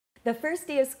The first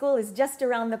day of school is just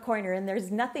around the corner, and there's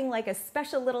nothing like a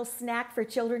special little snack for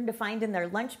children to find in their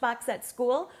lunchbox at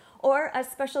school or a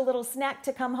special little snack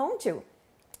to come home to.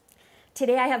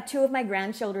 Today I have two of my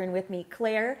grandchildren with me,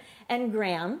 Claire and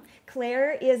Graham.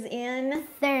 Claire is in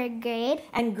 3rd grade.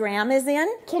 And Graham is in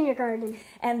kindergarten.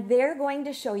 And they're going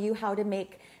to show you how to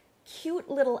make cute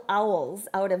little owls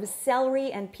out of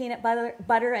celery and peanut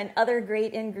butter and other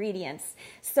great ingredients.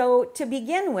 So to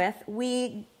begin with,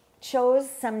 we chose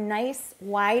some nice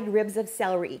wide ribs of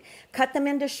celery, cut them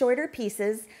into shorter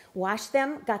pieces, washed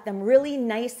them, got them really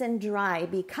nice and dry,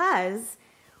 because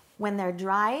when they're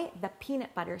dry, the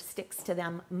peanut butter sticks to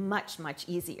them much, much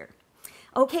easier.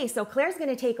 Okay, so Claire's going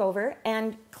to take over,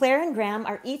 and Claire and Graham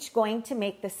are each going to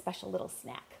make this special little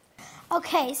snack.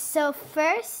 Okay, so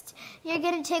first you're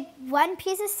going to take one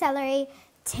piece of celery,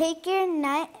 take your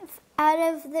knife out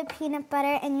of the peanut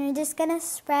butter, and you're just going to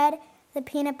spread the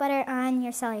peanut butter on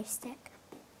your celery stick.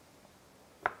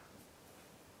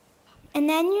 And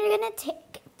then you're going to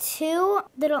take 2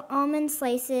 little almond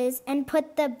slices and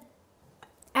put the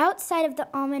outside of the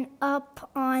almond up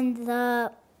on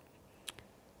the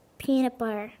peanut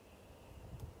butter.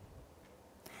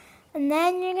 And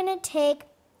then you're going to take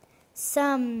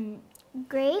some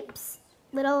grapes,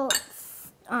 little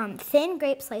thin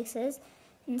grape slices,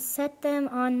 and set them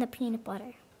on the peanut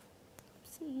butter.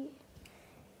 See?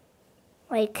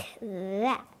 Like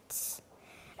that.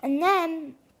 And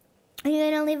then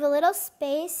you're going to leave a little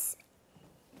space.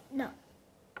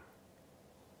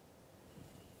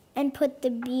 And put the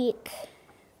beak,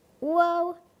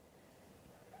 whoa,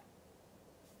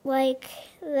 like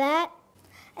that.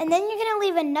 And then you're going to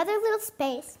leave another little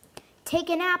space. Take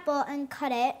an apple and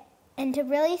cut it into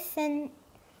really thin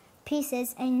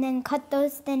pieces, and then cut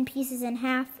those thin pieces in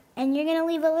half. And you're going to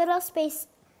leave a little space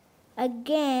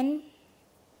again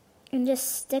and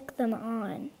just stick them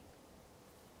on,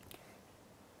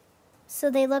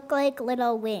 so they look like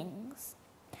little wings.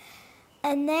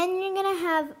 And then you're going to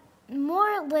have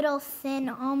more little thin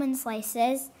almond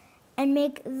slices and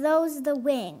make those the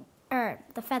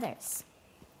the feathers.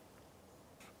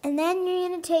 And then you're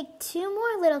going to take 2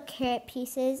 more little carrot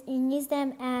pieces and use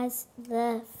them as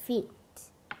the feet.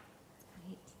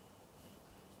 Right.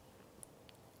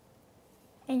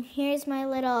 And here's my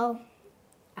little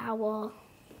owl.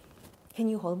 Can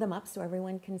you hold them up so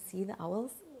everyone can see the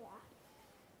owls? Yeah.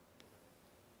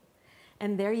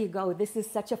 And there you go. This is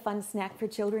such a fun snack for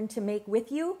children to make with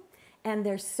you, and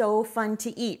they're so fun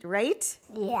to eat, right?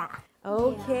 Yeah.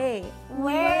 Okay.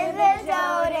 We're the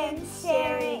Dodens,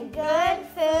 sharing good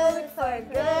food for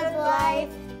good life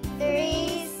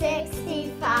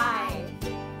 365.